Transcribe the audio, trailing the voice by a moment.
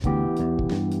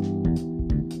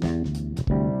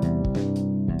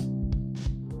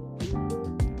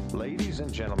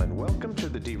gentlemen, welcome to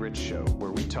the D Rich Show,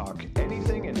 where we talk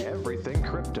anything and everything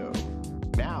crypto.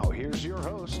 Now, here's your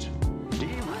host, D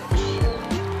Rich.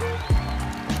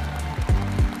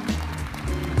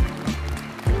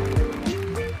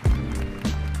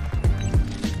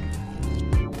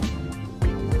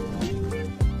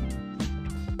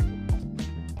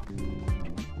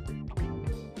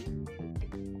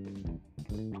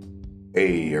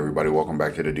 Hey everybody, welcome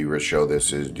back to the D Rich Show.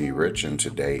 This is D Rich and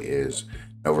today is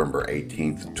November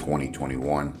 18th,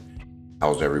 2021.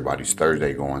 How's everybody's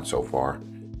Thursday going so far?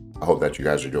 I hope that you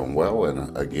guys are doing well,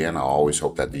 and again, I always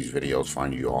hope that these videos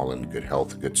find you all in good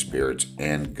health, good spirits,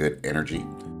 and good energy.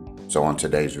 So on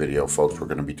today's video, folks, we're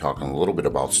going to be talking a little bit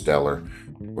about Stellar.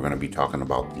 We're going to be talking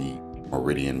about the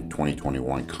Meridian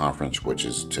 2021 conference, which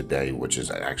is today, which is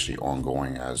actually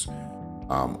ongoing as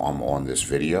I'm on this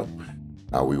video.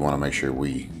 We want to make sure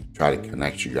we try to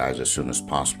connect you guys as soon as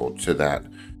possible to that.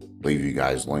 Leave you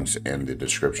guys links in the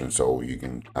description so you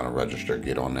can kind of register,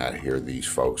 get on that, hear these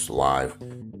folks live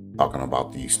talking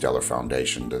about the Stellar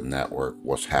Foundation, the network,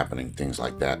 what's happening, things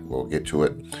like that. We'll get to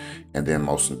it. And then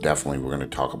most definitely we're going to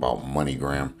talk about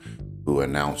Moneygram, who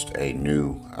announced a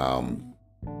new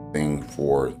thing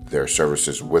for their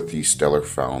services with the Stellar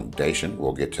Foundation.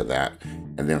 We'll get to that.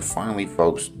 And then finally,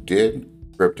 folks, did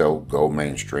crypto go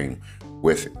mainstream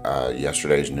with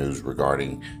yesterday's news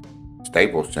regarding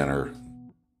Staples Center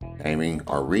naming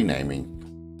or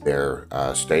renaming their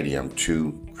stadium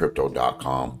to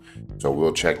crypto.com. So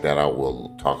we'll check that out.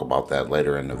 We'll talk about that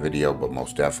later in the video, but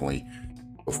most definitely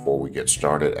before we get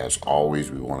started, as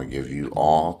always, we want to give you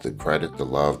all the credit, the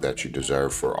love that you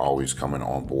deserve for always coming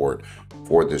on board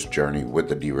for this journey with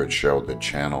the D Rich Show, the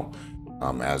channel,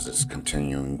 as it's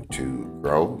continuing to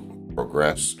grow,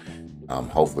 progress.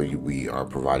 Hopefully we are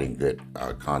providing good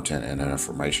content and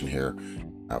information here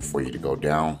for you to go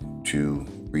down to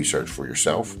research for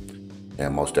yourself.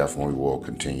 And most definitely we'll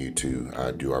continue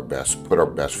to do our best, put our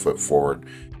best foot forward.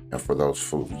 And for those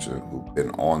folks who've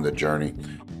been on the journey,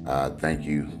 thank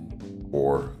you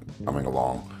for coming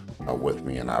along with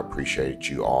me, and I appreciate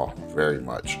you all very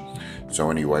much. So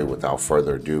anyway, without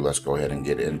further ado, let's go ahead and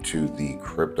get into the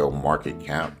crypto market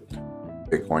cap.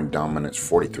 Bitcoin dominance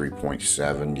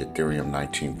 43.7, Ethereum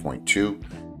 19.2,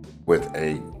 with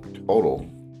a total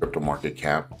crypto market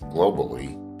cap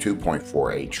globally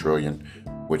 2.48 trillion,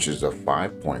 which is a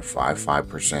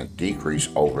 5.55% decrease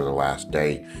over the last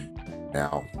day.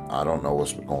 Now, I don't know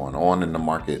what's going on in the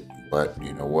market, but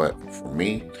you know what? For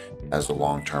me, as a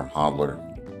long-term hodler,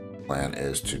 plan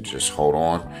is to just hold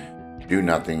on, do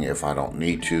nothing if I don't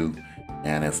need to,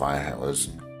 and if I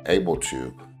was able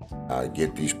to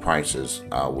get these prices,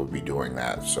 I would be doing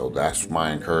that. So that's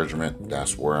my encouragement.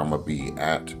 That's where I'm gonna be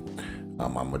at.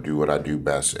 I'm gonna do what I do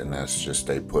best, and that's just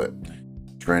stay put.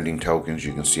 Trending tokens,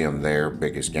 you can see them there,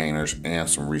 biggest gainers and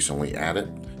some recently added.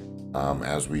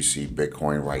 As we see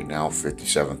Bitcoin right now,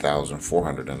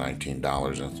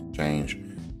 $57,419 and some change.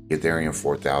 Ethereum,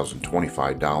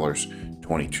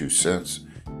 $4,025.22,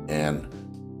 and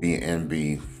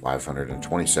BNB,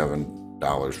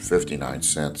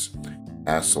 $527.59.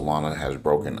 As Solana has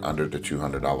broken under the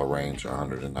 $200 range,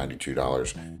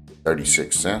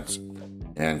 $192.36,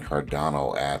 and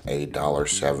Cardano at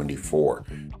 $1.74.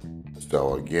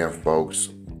 So again, folks,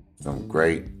 some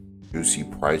great juicy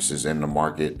prices in the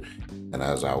market. And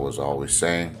as I was always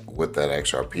saying, with that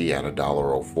XRP at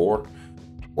 $1.04,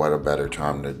 what a better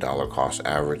time than dollar cost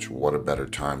average. What a better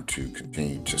time to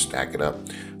continue to stack it up,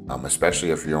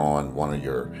 especially if you're on one of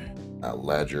your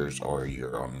ledgers or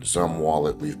you're on the Zum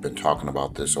wallet. We've been talking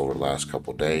about this over the last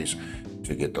couple days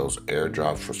to get those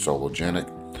airdrops for Sologenic.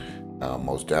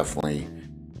 Most definitely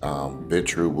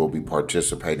BitTrue will be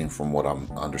participating from what I'm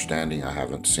understanding. I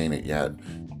haven't seen it yet,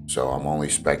 so I'm only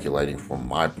speculating from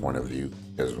my point of view,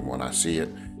 because when I see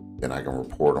it, then I can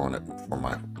report on it for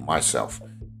myself.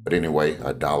 But anyway,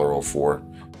 $1.04,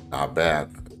 not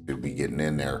bad to be getting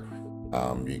in there.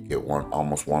 You get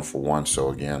almost one for one.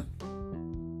 So again,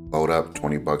 load up,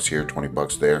 20 bucks here, 20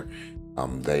 bucks there.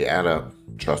 They add up.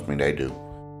 Trust me, they do.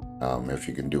 If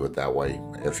you can do it that way,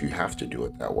 if you have to do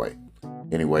it that way.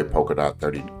 Anyway, Polkadot,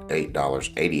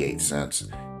 $38.88,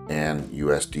 and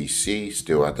USDC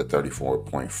still at the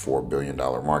 $34.4 billion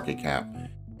market cap,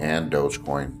 and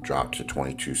Dogecoin dropped to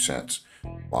 22 cents,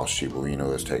 while Shiba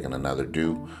Inu is taking another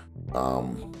due.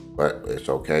 But it's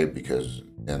okay, because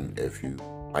then if you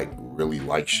really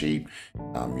like sheep,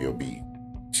 you'll be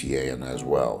CAing as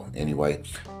well. Anyway,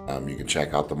 you can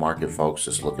check out the market, folks.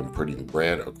 It's looking pretty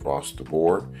red across the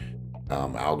board.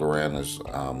 Algorand is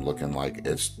looking like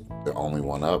it's the only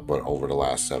one up, but over the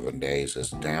last 7 days it's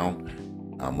down.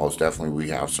 Most definitely we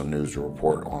have some news to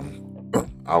report on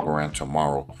Algorand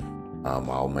tomorrow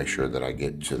I'll make sure that I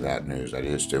get to that news. I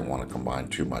just didn't want to combine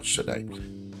too much today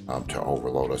to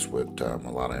overload us with a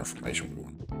lot of information. We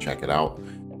want to check it out,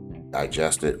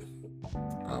 digest it,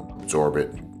 absorb it,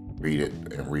 read it,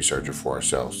 and research it for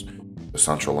ourselves. The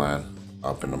Central Land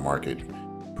up in the market,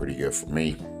 pretty good for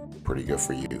me, pretty good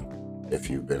for you if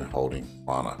you've been holding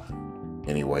Mana.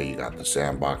 Anyway, you got the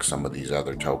Sandbox. Some of these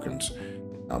other tokens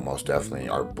most definitely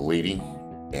are bleeding,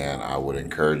 and I would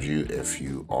encourage you, if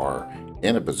you are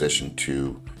in a position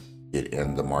to get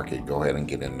in the market, go ahead and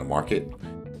get in the market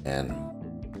and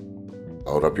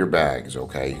load up your bags,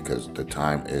 okay? Because the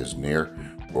time is near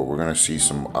where we're going to see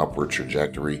some upward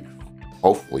trajectory,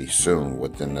 hopefully soon,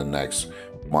 within the next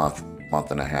month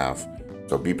and a half.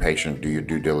 So be patient, do your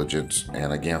due diligence.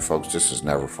 And again, folks, this is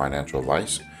never financial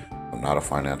advice. I'm not a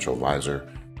financial advisor,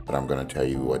 but I'm going to tell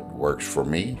you what works for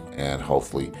me. And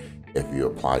hopefully, if you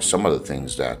apply some of the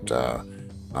things that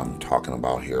I'm talking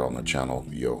about here on the channel,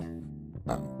 you'll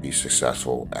be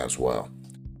successful as well.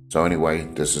 So anyway,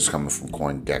 this is coming from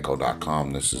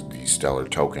CoinGecko.com. This is the Stellar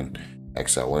token,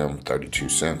 XLM, 32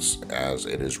 cents, as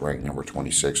it is ranked number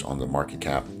 26 on the market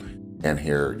cap. And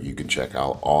here you can check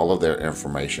out all of their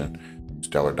information: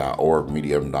 stellar.org,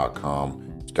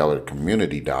 medium.com,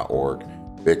 stellarcommunity.org,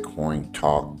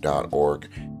 bitcointalk.org.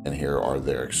 And here are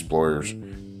their explorers,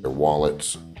 their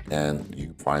wallets, and you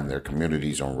can find their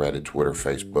communities on Reddit, Twitter,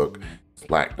 Facebook,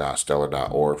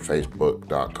 slack.stellar.org,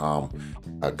 facebook.com,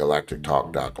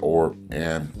 galactictalk.org,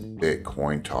 and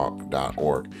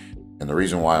bitcointalk.org. And the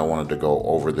reason why I wanted to go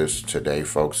over this today,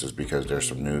 folks, is because there's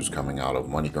some news coming out of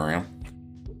Moneygram.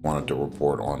 Wanted to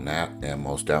report on that, and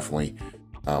most definitely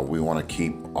we want to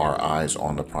keep our eyes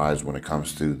on the prize when it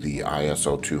comes to the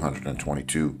ISO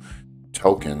 222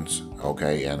 tokens,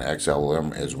 okay? And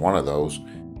XLM is one of those,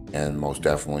 and most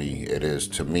definitely it is,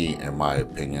 to me, in my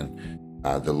opinion,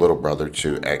 the little brother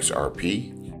to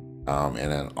XRP. And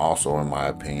then also, in my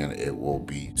opinion, it will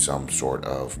be some sort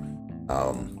of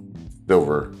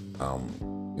silver,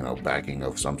 backing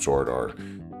of some sort, or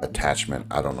attachment.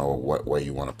 I don't know what way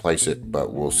you want to place it,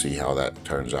 but we'll see how that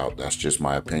turns out. That's just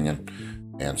my opinion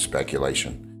and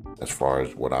speculation as far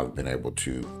as what I've been able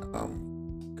to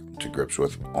come to grips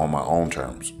with on my own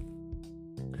terms.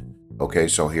 Okay,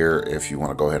 so here, if you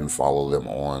want to go ahead and follow them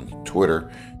on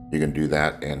Twitter, you can do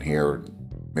that. And here,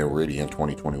 Meridian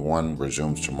 2021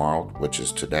 resumes tomorrow, which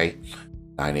is today,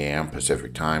 9 a.m.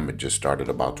 Pacific time. It just started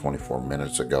about 24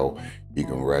 minutes ago. You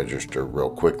can register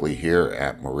real quickly here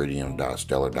at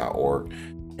meridian.stellar.org,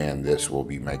 and this will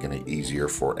be making it easier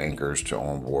for anchors to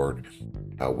onboard,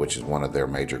 which is one of their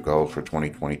major goals for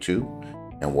 2022.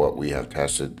 And what we have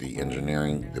tested, the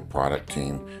engineering, the product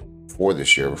team for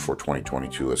this year for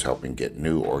 2022, is helping get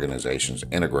new organizations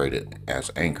integrated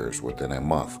as anchors within a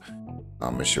month.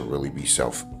 It should really be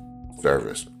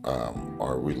self-service,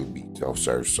 or really be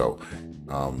self-serve. So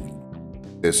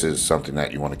this is something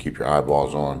that you want to keep your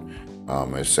eyeballs on.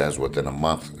 It says within a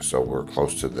month, so we're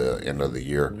close to the end of the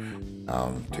year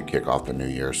to kick off the new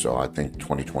year. So I think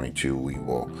 2022 we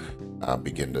will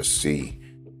begin to see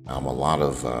a lot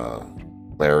of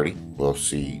clarity. We'll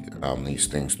see these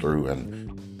things through and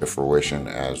to fruition,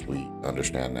 as we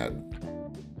understand that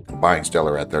buying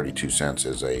Stellar at 32 cents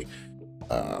is a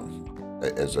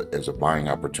buying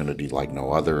opportunity like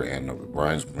no other, and it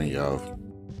reminds me of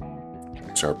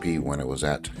XRP when it was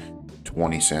at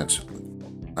 20 cents,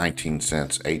 19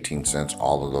 cents, 18 cents,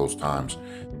 all of those times.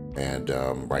 And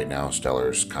right now, Stellar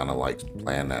is kind of like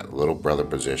playing that little brother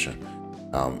position,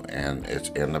 and it's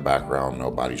in the background.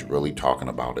 Nobody's really talking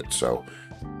about it. So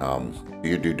do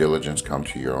your due diligence, come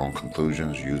to your own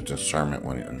conclusions, use discernment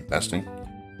when investing,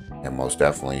 and most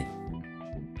definitely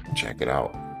check it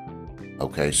out.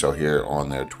 Okay, so here on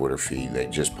their Twitter feed, they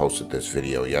just posted this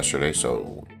video yesterday,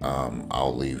 so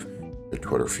I'll leave the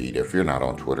Twitter feed if you're not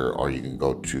on Twitter, or you can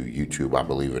go to YouTube. I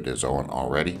believe it is on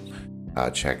already.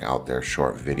 Check out their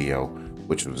short video,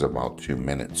 which was about 2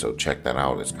 minutes, so check that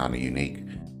out. It's kind of unique,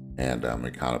 and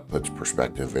it kind of puts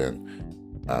perspective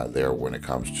in there when it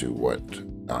comes to what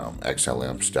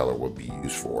XLM Stellar will be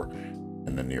used for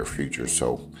in the near future.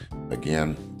 So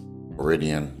again,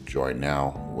 Meridian, join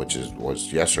now, which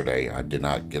was yesterday. I did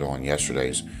not get on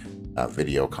yesterday's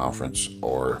video conference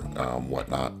or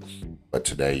whatnot, but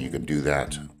today you can do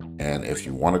that. And if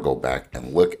you want to go back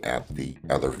and look at the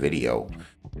other video,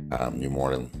 you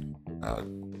more than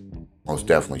most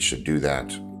definitely should do that,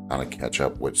 kind of catch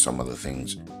up with some of the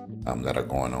things that are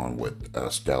going on with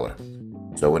Stellar.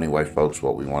 So anyway, folks,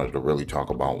 what we wanted to really talk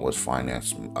about was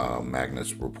finance.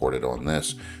 Magnus reported on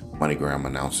this. Moneygram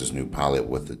announces new pilot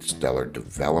with its Stellar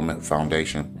Development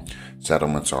Foundation.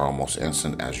 Settlements are almost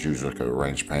instant as users can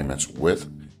arrange payments with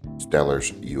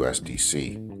Stellar's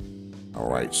USDC. All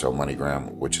right, so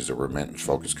Moneygram, which is a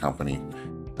remittance-focused company,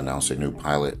 announced a new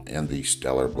pilot in the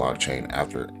Stellar blockchain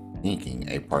after inking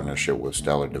a partnership with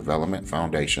Stellar Development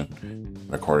Foundation.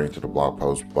 And according to the blog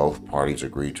post, both parties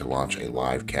agreed to launch a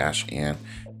live cash-in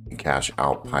and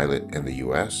cash-out pilot in the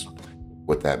U.S.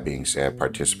 With that being said,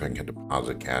 participants can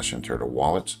deposit cash into their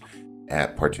wallets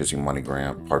at participating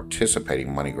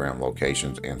MoneyGram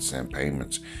locations and send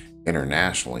payments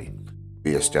internationally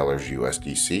via Stellar's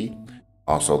USDC.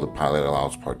 Also, the pilot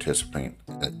allows participants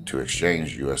to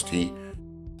exchange UST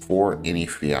for any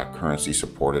fiat currency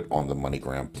supported on the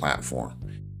MoneyGram platform.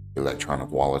 Electronic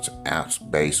wallets,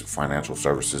 apps-based financial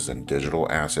services, and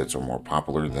digital assets are more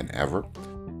popular than ever,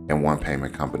 and one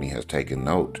payment company has taken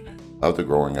note of the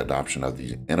growing adoption of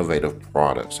these innovative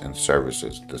products and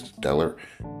services, the Stellar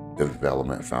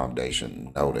Development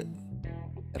Foundation noted.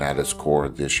 And at its core,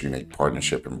 this unique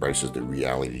partnership embraces the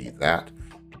reality that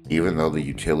even though the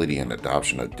utility and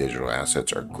adoption of digital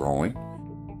assets are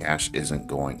growing, cash isn't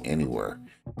going anywhere.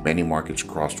 Many markets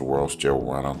across the world still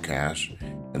run on cash,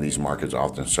 and these markets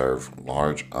often serve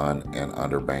large and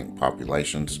underbanked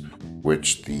populations,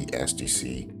 which the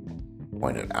SDC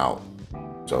pointed out.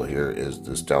 So here is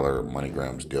the Stellar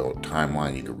MoneyGram's deal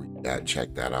timeline. You can read that,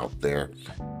 check that out there.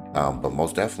 But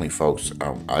most definitely, folks,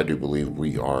 I do believe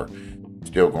we are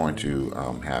still going to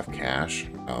have cash,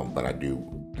 but I do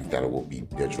think that it will be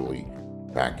digitally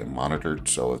backed and monitored.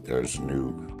 So if there's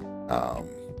new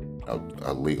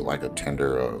a legal, like a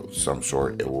tender of some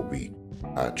sort, it will be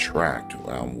tracked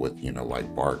with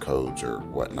like barcodes or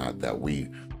whatnot that we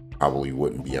probably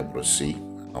wouldn't be able to see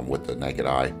with the naked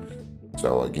eye.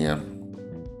 So again,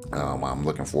 I'm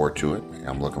looking forward to it.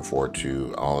 I'm looking forward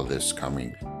to all of this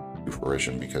coming to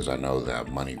fruition because I know that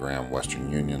MoneyGram,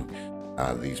 Western Union,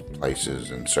 these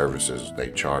places and services,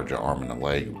 they charge an arm and a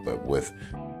leg, but with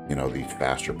these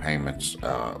faster payments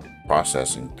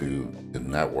processing through the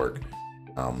network,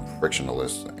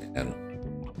 frictionless, and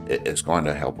it's going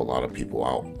to help a lot of people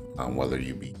out, whether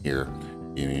you be here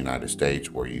in the United States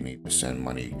or you need to send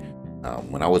money.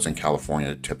 When I was in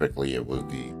California, typically it was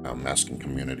the Mexican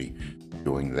community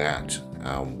doing that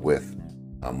with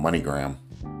MoneyGram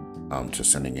to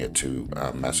sending it to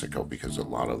Mexico because a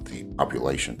lot of the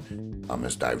population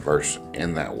is diverse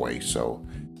in that way. So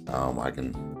I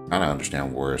can kind of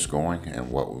understand where it's going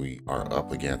and what we are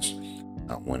up against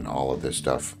when all of this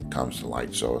stuff comes to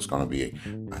light. So it's going to be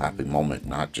a happy moment,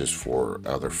 not just for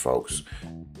other folks.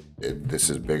 This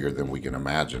is bigger than we can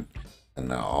imagine.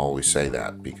 And I always say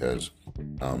that because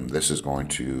this is going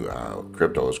to,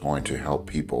 crypto is going to help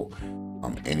people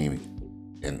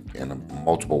in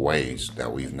multiple ways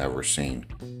that we've never seen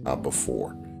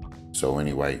before. So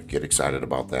anyway, get excited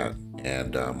about that.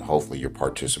 And hopefully you're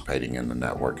participating in the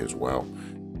network as well.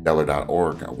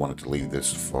 Stellar.org, I wanted to leave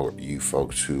this for you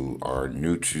folks who are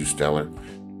new to Stellar.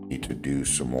 Need to do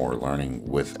some more learning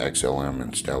with XLM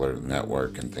and Stellar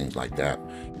Network and things like that.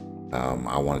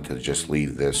 I wanted to just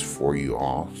leave this for you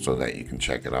all so that you can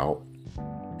check it out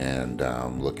and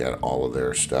look at all of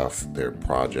their stuff, their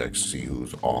projects, see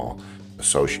who's all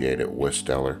associated with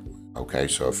Stellar. Okay,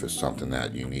 so if it's something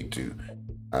that you need to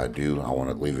do, I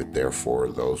want to leave it there for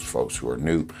those folks who are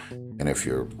new. And if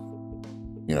you're,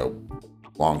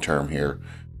 long term here,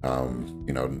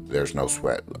 there's no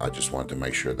sweat. I just wanted to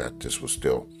make sure that this was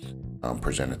still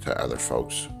presented to other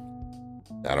folks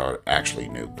that are actually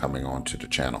new coming onto the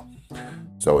channel.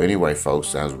 So anyway,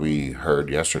 folks, as we heard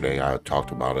yesterday, I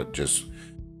talked about it just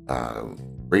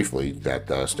briefly that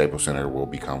the Staples Center will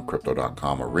become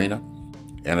Crypto.com Arena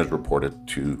and is reported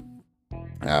to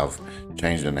have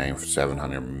changed the name for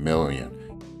 $700 million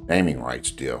naming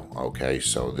rights deal. Okay,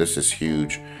 so this is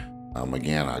huge.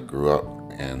 Again, I grew up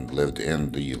and lived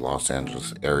in the Los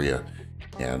Angeles area,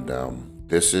 and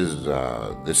this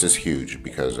is huge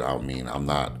because I'm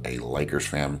not a Lakers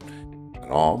fan at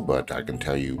all, but I can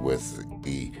tell you with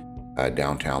the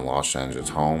downtown Los Angeles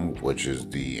home, which is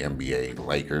the NBA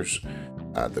Lakers,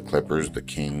 the Clippers, the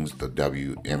Kings, the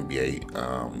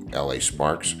WNBA LA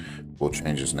Sparks will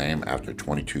change its name after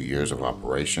 22 years of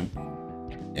operation,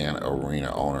 and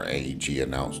arena owner AEG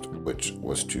announced, which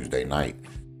was Tuesday night.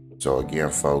 So again,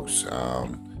 folks,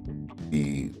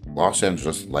 the Los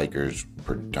Angeles Lakers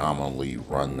predominantly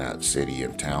run that city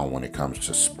and town when it comes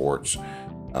to sports,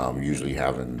 usually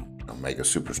having mega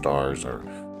superstars or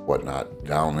whatnot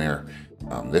down there.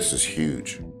 This is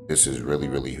huge. This is really,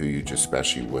 really huge,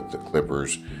 especially with the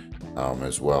Clippers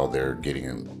as well. They're getting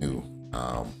a new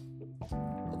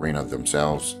arena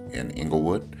themselves in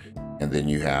Inglewood. And then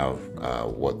you have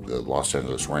what the Los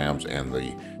Angeles Rams and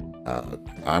the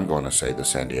I'm going to say the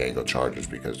San Diego Chargers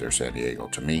because they're San Diego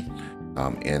to me.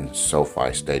 in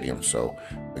SoFi Stadium. So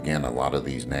again, a lot of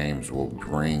these names will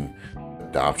bring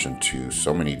adoption to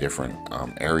so many different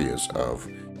areas of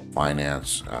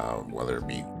finance, whether it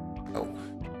be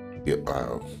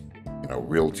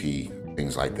realty,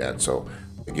 things like that. So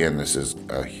again, this is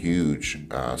a huge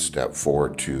step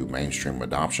forward to mainstream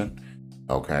adoption.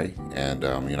 Okay, and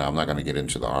I'm not going to get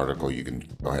into the article. You can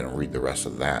go ahead and read the rest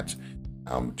of that.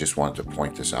 Just wanted to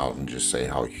point this out and just say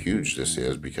how huge this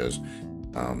is, because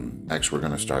next we're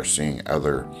going to start seeing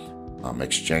other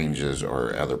exchanges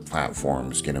or other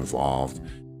platforms get involved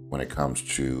when it comes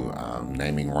to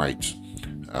naming rights.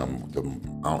 The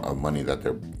amount of money that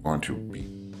they're going to be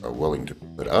willing to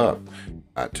put up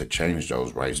to change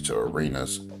those rights to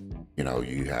arenas.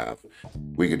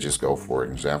 We could just go, for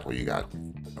example, you got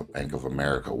Bank of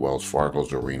America, Wells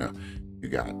Fargo's arena. You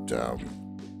got,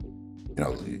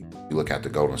 you look at the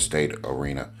Golden State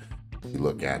arena. You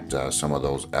look at some of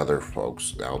those other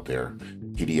folks out there,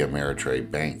 TD Ameritrade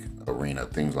Bank arena,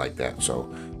 things like that.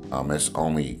 So it's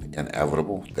only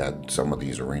inevitable that some of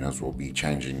these arenas will be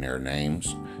changing their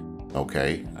names.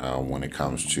 Okay, when it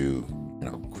comes to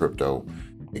crypto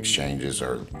exchanges,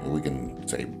 or we can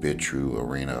say BitTrue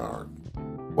arena or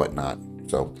whatnot.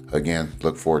 So again,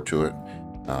 look forward to it.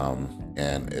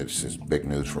 And it's just big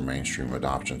news for mainstream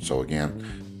adoption. So again,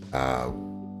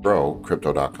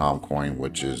 Crypto.com coin,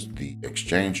 which is the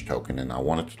exchange token, and I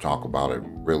wanted to talk about it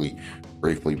really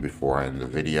briefly before I end the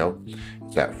video.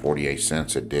 It's at 48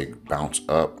 cents. It did bounce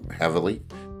up heavily.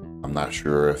 I'm not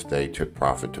sure if they took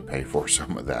profit to pay for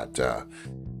some of that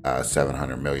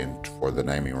 700 million for the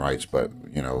naming rights, but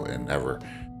it never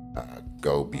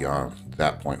go beyond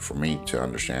that point for me to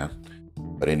understand.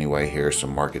 But anyway, here's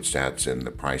some market stats and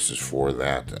the prices for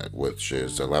that, which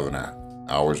is 11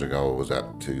 hours ago, it was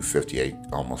up to 58,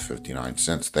 almost 59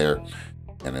 cents there.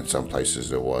 And in some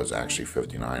places it was actually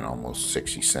 59, almost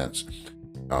 60 cents.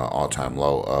 All-time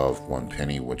low of 1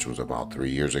 penny, which was about 3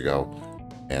 years ago.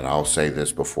 And I'll say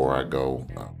this before I go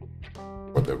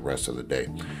for the rest of the day.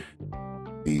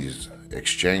 These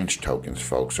exchange tokens,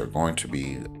 folks, are going to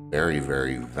be very,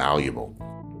 very valuable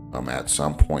at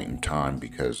some point in time,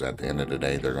 because at the end of the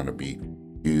day, they're going to be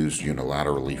used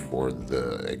unilaterally for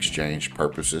the exchange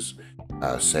purposes,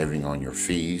 saving on your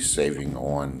fees, saving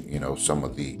on, some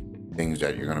of the things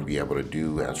that you're going to be able to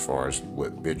do as far as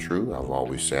with BitTrue. I've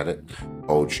always said it,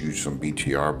 hold you some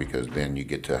BTR, because then you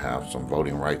get to have some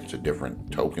voting rights to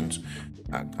different tokens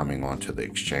coming onto the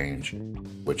exchange,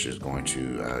 which is going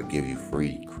to give you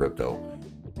free crypto.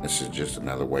 This is just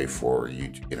another way for you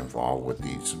to get involved with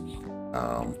these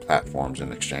platforms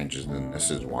and exchanges, and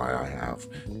this is why I have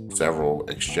several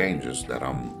exchanges that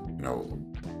I'm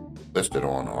listed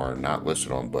on, or not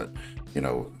listed on, but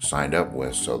signed up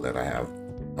with, so that I have,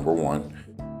 number one,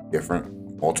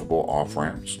 multiple off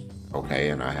ramps. Okay,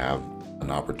 and I have an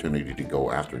opportunity to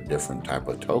go after different type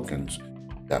of tokens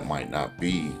that might not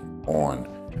be on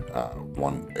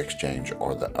one exchange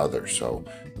or the other. So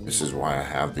this is why I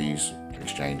have these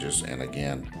exchanges. And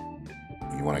again,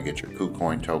 you want to get your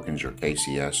KuCoin tokens, your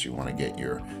KCS, you want to get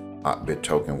your Hotbit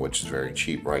token, which is very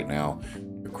cheap right now,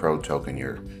 your Crow token,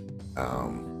 your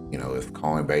if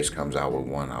Coinbase comes out with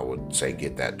one, I would say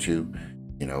get that too.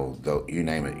 Though you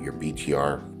name it, your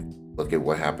BTR. Look at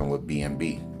what happened with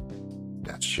BNB.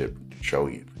 That should show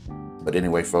you. But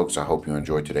anyway, folks, I hope you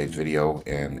enjoyed today's video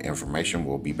and information.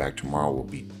 We'll be back tomorrow. We'll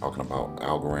be talking about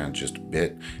Algorand just a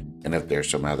bit, and if there's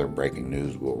some other breaking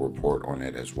news, we'll report on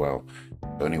it as well.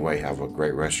 So anyway, have a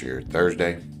great rest of your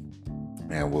Thursday,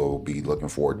 and we'll be looking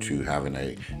forward to having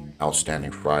a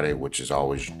outstanding Friday, which is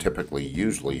always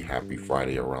usually Happy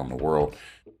Friday around the world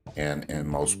and in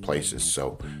most places.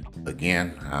 So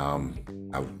again,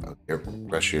 have a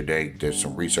rest of your day. Do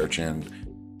some research in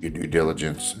your due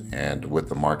diligence, and with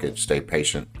the market, stay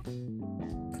patient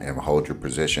and hold your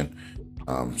position.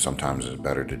 Sometimes it's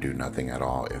better to do nothing at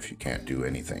all if you can't do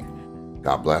anything.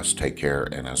 God bless, take care,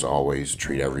 and as always,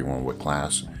 treat everyone with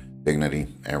class, dignity,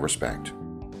 and respect.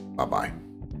 Bye-bye.